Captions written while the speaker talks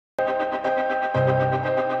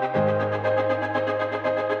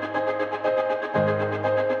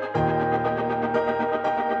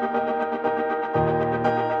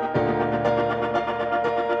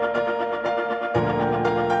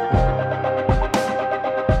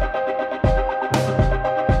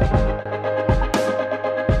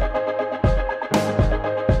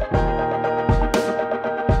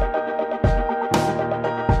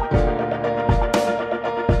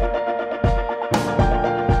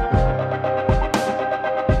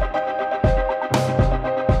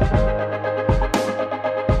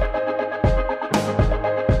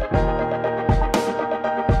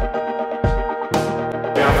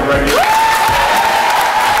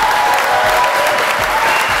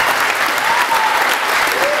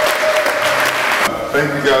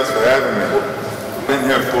you guys for having me. I've been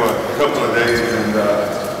here for a couple of days and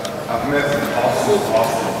I've met some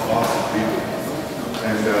awesome people.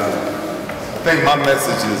 And I think my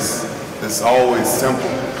message is always simple.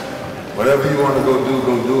 Whatever you want to go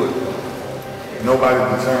do it. Nobody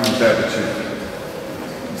determines that but you.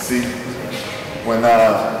 You see, when,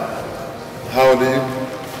 how old are you?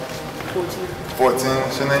 14. 14,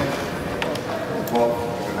 what's your name? Well,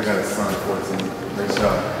 I got a son, 14. Great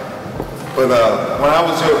job. But when I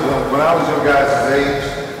was your guys' age,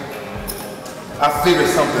 I figured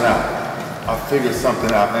something out.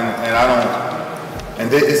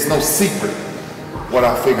 And it's no secret what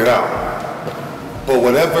I figured out. But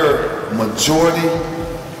whatever majority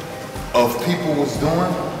of people was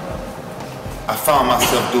doing, I found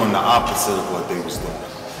myself doing the opposite of what they was doing.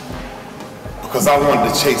 Because I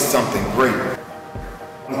wanted to chase something great. I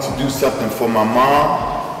wanted to do something for my mom.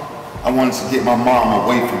 I wanted to get my mom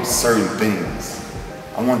away from certain things.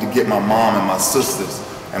 I wanted to get my mom and my sisters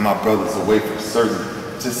and my brothers away from certain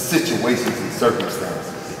just situations and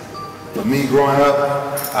circumstances. For me growing up,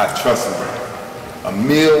 I trust me. A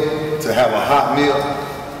meal, to have a hot meal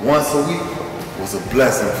once a week was a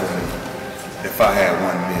blessing for me if I had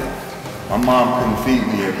one meal. My mom couldn't feed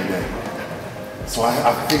me every day. So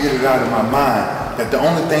I figured it out in my mind that the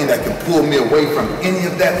only thing that could pull me away from any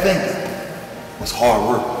of that thinking was hard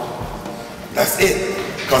work. That's it.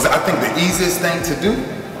 Because I think the easiest thing to do,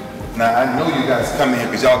 now I know you guys come in here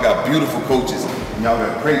because y'all got beautiful coaches and y'all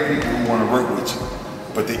got great people who want to work with you.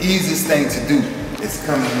 But the easiest thing to do is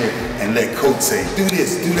come in here and let coach say, do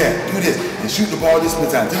this, do that, do this, and shoot the ball this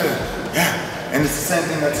many times. Yeah. And it's the same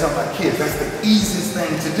thing I tell my kids. That's the easiest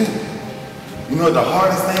thing to do. You know what the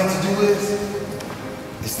hardest thing to do is?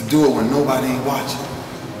 It's to do it when nobody ain't watching.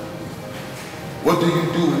 What do you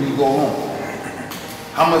do when you go home?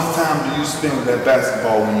 How much time do you spend with that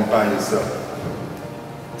basketball when you're by yourself?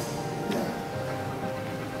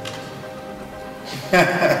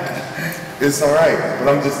 Yeah. It's all right, but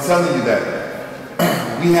I'm just telling you that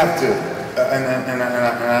we have to, and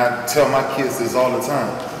I tell my kids this all the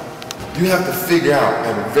time, you have to figure out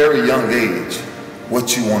at a very young age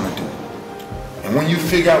what you want to do. And when you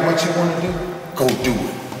figure out what you want to do, go do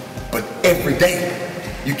it. But every day,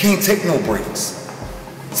 you can't take no breaks.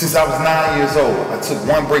 Since I was 9 years old, I took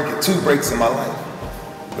 1 break and 2 breaks in my life.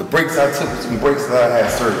 The breaks I took was some breaks that I had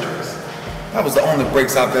surgeries. That was the only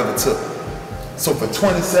breaks I've ever took. So for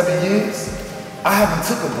 27 years, I haven't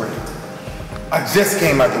took a break. I just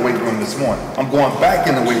came out the weight room this morning. I'm going back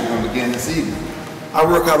in the weight room again this evening. I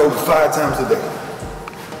work out over 5 times a day.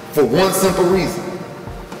 For one simple reason.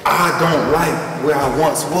 I don't like where I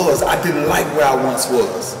once was. I didn't like where I once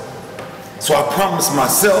was. So I promised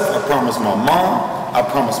myself, I promised my mom, I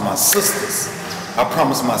promised my sisters, I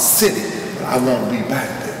promised my city that I won't be back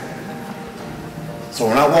there. So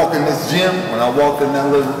when I walk in this gym, when I walked in that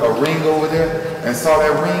little ring over there and saw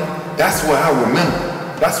that ring, that's where I remember.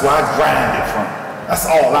 That's where I grind it from. That's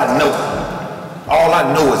all I know. All I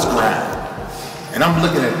know is grind. And I'm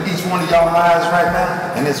looking at each one of y'all eyes right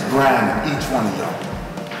now, and it's grinding, each one of y'all.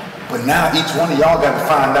 But now each one of y'all got to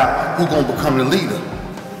find out who's going to become the leader.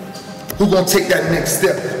 Who's going to take that next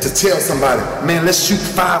step to tell somebody, man, let's shoot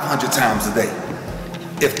 500 times a day.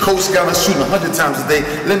 If coach got us shooting 100 times a day,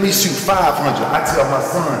 let me shoot 500. I tell my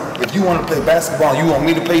son, if you want to play basketball, you want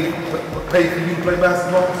me to pay for you to play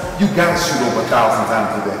basketball, you got to shoot over 1,000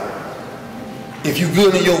 times a day. If you're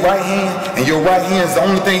good in your right hand, and your right hand is the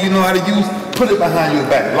only thing you know how to use, put it behind your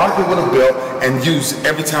back, lock it with a belt, and use it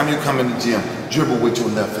every time you come in the gym. Dribble with your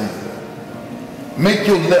left hand. Make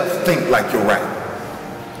your left think like your right.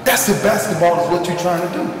 That's if basketball is what you're trying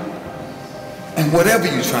to do. And whatever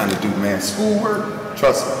you're trying to do, man, schoolwork,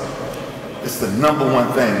 trust me, it's the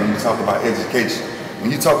 #1 thing when you talk about education.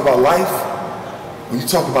 When you talk about life, when you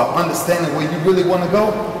talk about understanding where you really want to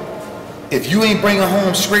go, if you ain't bringing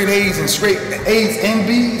home straight A's and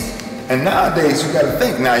B's, and nowadays you got to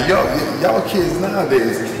think, now y'all kids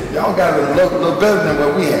nowadays, y'all got to look a little better than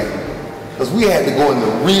what we had. Because we had to go in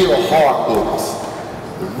the real hard books.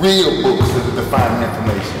 The real books to find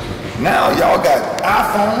information. Now y'all got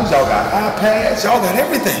iPhones, y'all got iPads, y'all got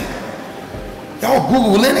everything. Y'all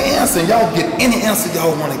Google any answer and y'all get any answer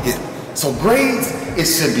y'all want to get. So grades, it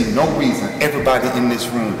should be no reason everybody in this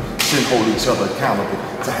room should hold each other accountable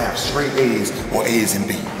to have straight A's or A's and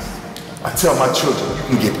B's. I tell my children, you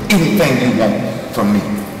can get anything you want from me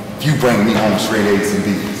if you bring me home straight A's and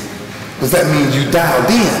B's. Because that means you dialed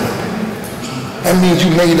in. That means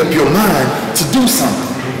you made up your mind to do something.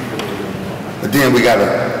 But then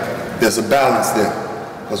there's a balance there,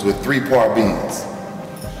 because we're 3-part beings.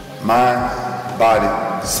 Mind, body,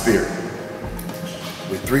 spirit.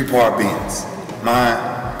 We're 3-part beings. Mind,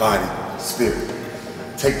 body, spirit.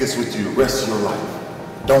 Take this with you the rest of your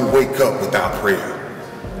life. Don't wake up without prayer.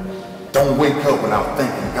 Don't wake up without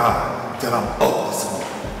thanking God that I'm up this morning.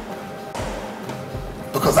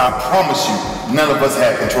 Because I promise you, none of us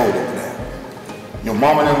had control over that. Your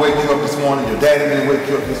mama didn't wake you up this morning, your daddy didn't wake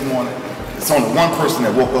you up this morning. It's only one person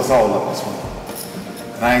that woke us all up this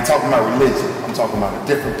morning. And I ain't talking about religion, I'm talking about a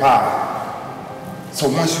different power. So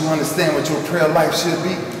once you understand what your prayer life should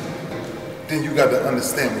be, then you got to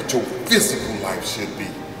understand what your physical life should be.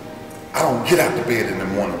 I don't get out of bed in the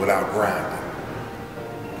morning without grinding.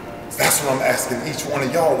 That's what I'm asking each one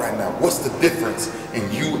of y'all right now. What's the difference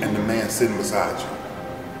in you and the man sitting beside you?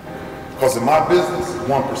 Because in my business,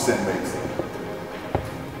 1% makes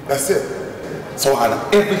it. That's it. So out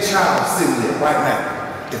of every child sitting there right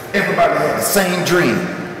now, if everybody had the same dream,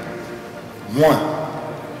 one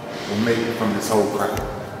will make it from this whole crowd.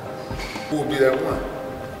 Who will be that one?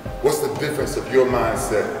 What's the difference of your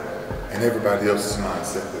mindset and everybody else's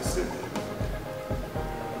mindset that's sitting there?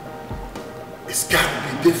 It's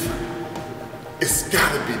gotta be different. It's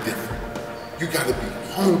gotta be different. You gotta be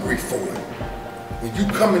hungry for it. When you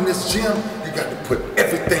come in this gym, you got to put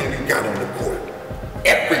everything you got on the court.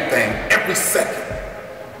 Everything, every second.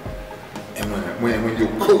 And when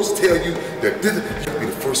your coach tell you that this, you'll be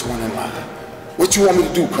the first one in line. What you want me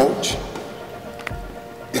to do, coach?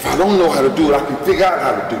 If I don't know how to do it, I can figure out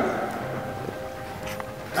how to do it.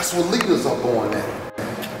 That's what leaders are born at.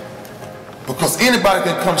 Because anybody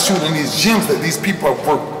can come shoot in these gyms that these people have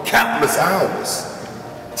worked countless hours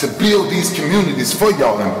to build these communities for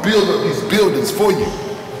y'all and build up these buildings for you.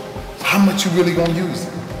 How much you really gonna use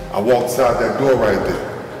it? I walked out that door right there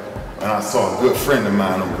and I saw a good friend of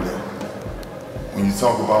mine over there. When you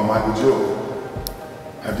talk about Michael Jordan,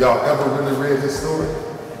 have y'all ever really read his story?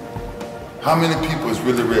 How many people has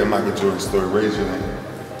really read Michael Jordan's story? Raise your hand.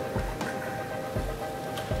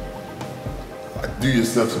 Do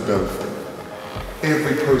yourselves a better favor.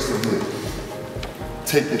 Every person here,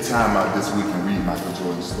 take your time out this week and read Michael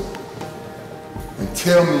Jordan's story. And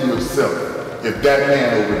tell me yourself if that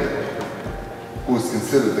man over there, who is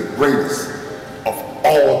considered the greatest of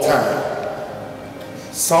all time,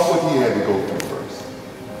 saw what he had to go through first.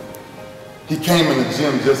 He came in the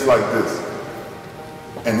gym just like this,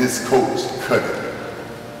 and his coach cut it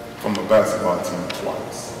from a basketball team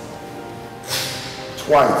twice.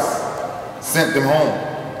 Twice. Sent him home.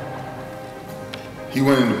 He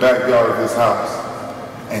went in the backyard of his house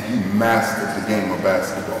and he mastered the game of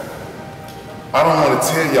basketball. I don't want to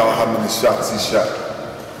tell y'all how many shots he shot.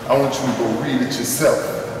 I want you to go read it yourself.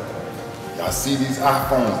 Y'all see these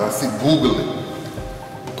iPhones, I see Google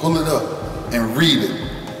it. Pull it up and read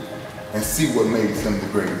it and see what made him the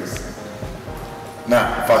greatest.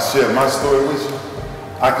 Now, if I share my story with you,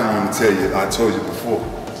 I can only tell you, I told you before,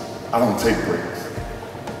 I don't take breaks.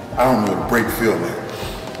 I don't know what a break feel like.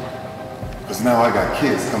 Because now I got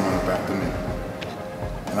kids coming up after me.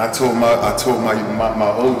 And I told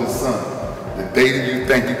my oldest son, the day that you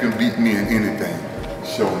think you can beat me in anything,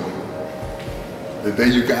 show me. The day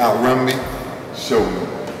you can outrun me, show me.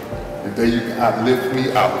 The day you can outlift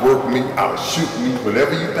me, outwork me, outshoot me,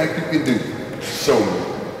 whatever you think you can do, show me.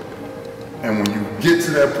 And when you get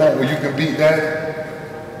to that point where you can beat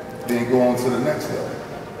that, then go on to the next level.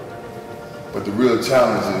 But the real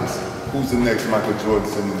challenge is, who's the next Michael Jordan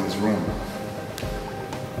sitting in this room?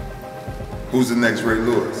 Who's the next Ray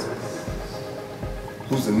Lewis?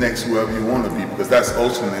 Who's the next whoever you want to be? Because that's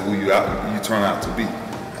ultimately who you turn out to be.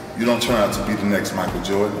 You don't turn out to be the next Michael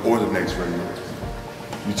Jordan or the next Ray Lewis.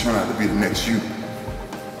 You turn out to be the next you.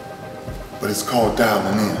 But it's called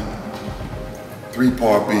dialing in.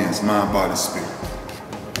 3-part beings, mind, body, spirit.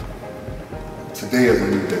 Today is a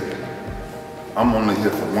new day. I'm only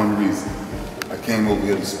here for one reason. I came over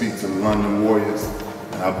here to speak to the London Warriors,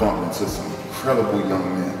 and I bumped into some incredible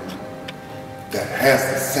young men that has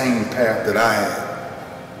the same path that I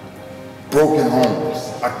had. Broken homes.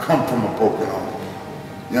 I come from a broken home.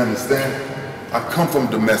 You understand? I come from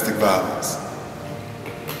domestic violence.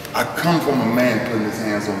 I come from a man putting his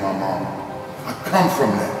hands on my mom. I come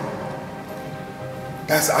from that.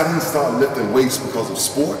 I didn't start lifting weights because of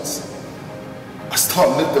sports. I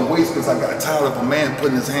started lifting weights because I got tired of a man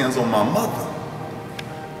putting his hands on my mother.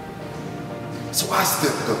 So I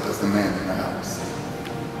stepped up as the man in the house.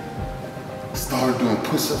 Started doing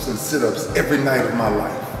push-ups and sit-ups every night of my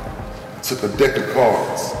life. I took a deck of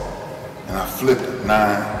cards and I flipped it.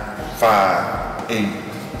 9, 5,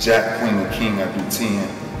 8, Jack, Queen, and King, I do 10.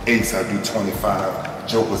 Ace, I do 25.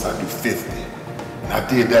 Jokers, I do 50. And I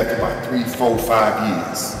did that for about 3, 4, 5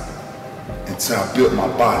 years until I built my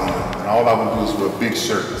body up. And all I would do is wear big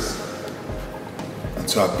shirts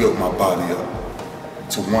until I built my body up.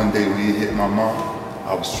 to one day when it hit my mom,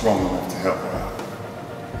 I was strong enough to help her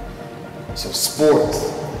out. So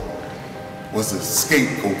sports was a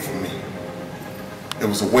scapegoat for me. It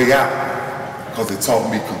was a way out because it taught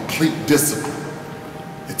me complete discipline.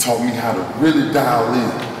 It taught me how to really dial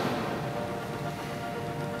in.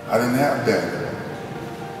 I didn't have daddy.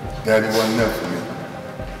 Daddy wasn't there for me.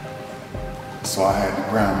 So I had to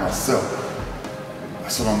grind myself.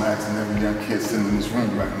 That's what I'm asking every young kid sitting in this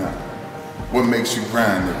room right now. What makes you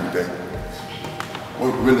grind every day?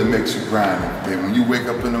 What really makes you grind every day? When you wake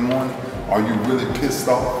up in the morning, are you really pissed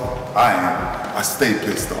off? I am. I stay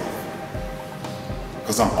pissed off.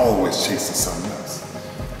 Because I'm always chasing something else.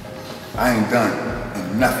 I ain't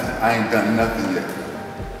done nothing. I ain't done nothing yet.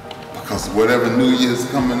 Because whatever New Year's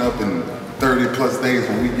coming up in 30 plus days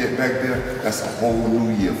when we get back there, that's a whole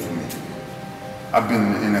new year for me. I've been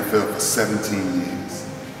in the NFL for 17 years.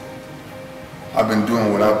 I've been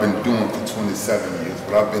doing what I've been doing for 27 years,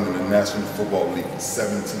 but I've been in the National Football League for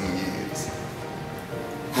 17 years.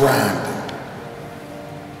 Grinding.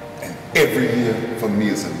 And every year for me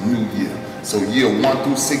is a new year. So year 1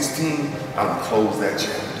 through 16, I done closed that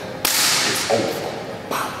chapter. It's over.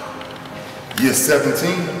 Wow. Year 17,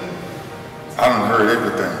 I done heard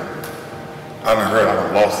everything. I done heard I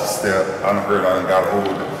done lost a step. I done heard I done got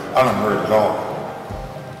older. I done heard it all.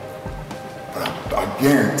 But I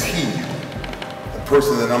guarantee you, the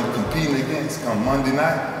person that I'm competing against come Monday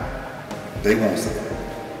night, they won't say that.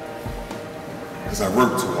 Because I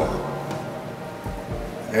work too hard.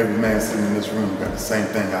 Every man sitting in this room got the same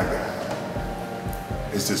thing I got.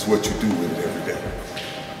 It's just what you do with it every day.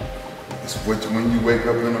 It's when you wake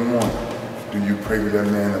up in the morning, do you pray with that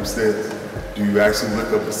man upstairs? Do you actually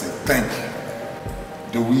look up and say, thank you?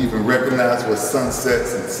 Do we even recognize what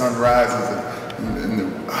sunsets and sunrises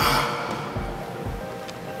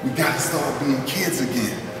we gotta start being kids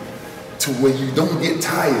again to where you don't get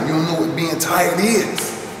tired. You don't know what being tired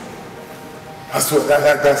is. That's what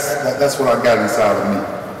I got inside of me.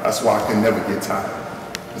 That's why I can never get tired.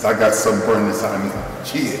 Because I got something burning inside of me like a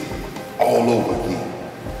kid all over again.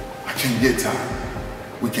 I can't get tired.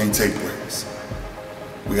 We can't take breaks.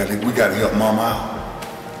 We gotta help mama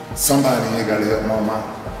out. Somebody here gotta help mama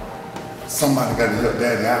out. Somebody gotta help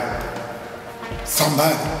daddy out.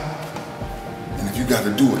 Somebody. And if you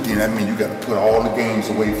gotta do it, then that means you gotta put all the games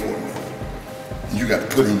away for me. And you gotta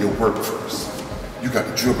put in your work first. You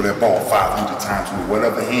gotta dribble that ball 500 times with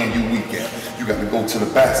whatever hand you weak at. You gotta go to the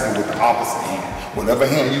basket with the opposite hand. Whatever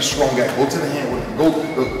hand you strong at, go to the hand with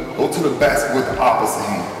go to the basket with the opposite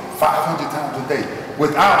hand. 500 times a day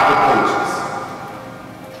without the coaches.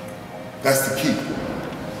 That's the key.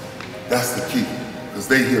 That's the key. Because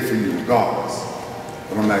they're here for you regardless.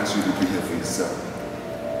 But I'm asking you to be here for yourself.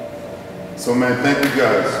 So man, thank you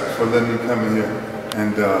guys for letting me come in here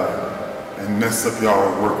and mess up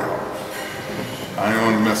y'all workout. I ain't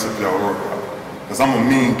want to mess up y'all workout. Because I'm a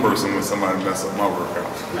mean person when somebody mess up my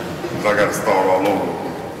workout. Because I got to start all over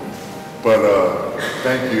again. But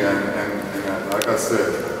thank you, and like I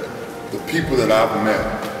said, the people that I've met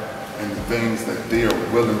and the things that they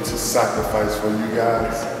are willing to sacrifice for you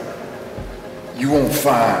guys, you won't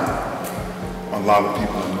find a lot of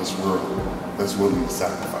people in this world that's willing to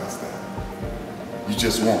sacrifice that. You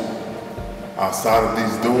just won't. Outside of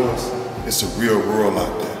these doors, it's a real world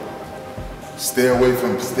out there. Stay away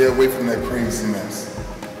from that craziness.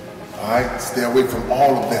 All right? Stay away from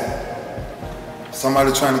all of that.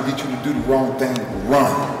 Somebody trying to get you to do the wrong thing,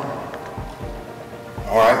 run.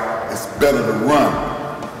 All right? It's better to run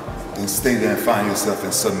than stay there and find yourself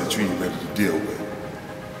in something that you ain't ready to deal with.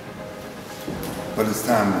 But it's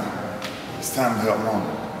time to help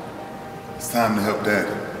mama. It's time to help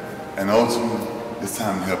daddy. And ultimately, it's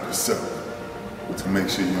time to help yourself to make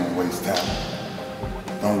sure you don't waste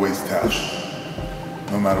talent. Don't waste talent.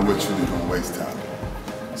 No matter what you do, don't waste talent.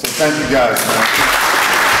 So thank you guys, man.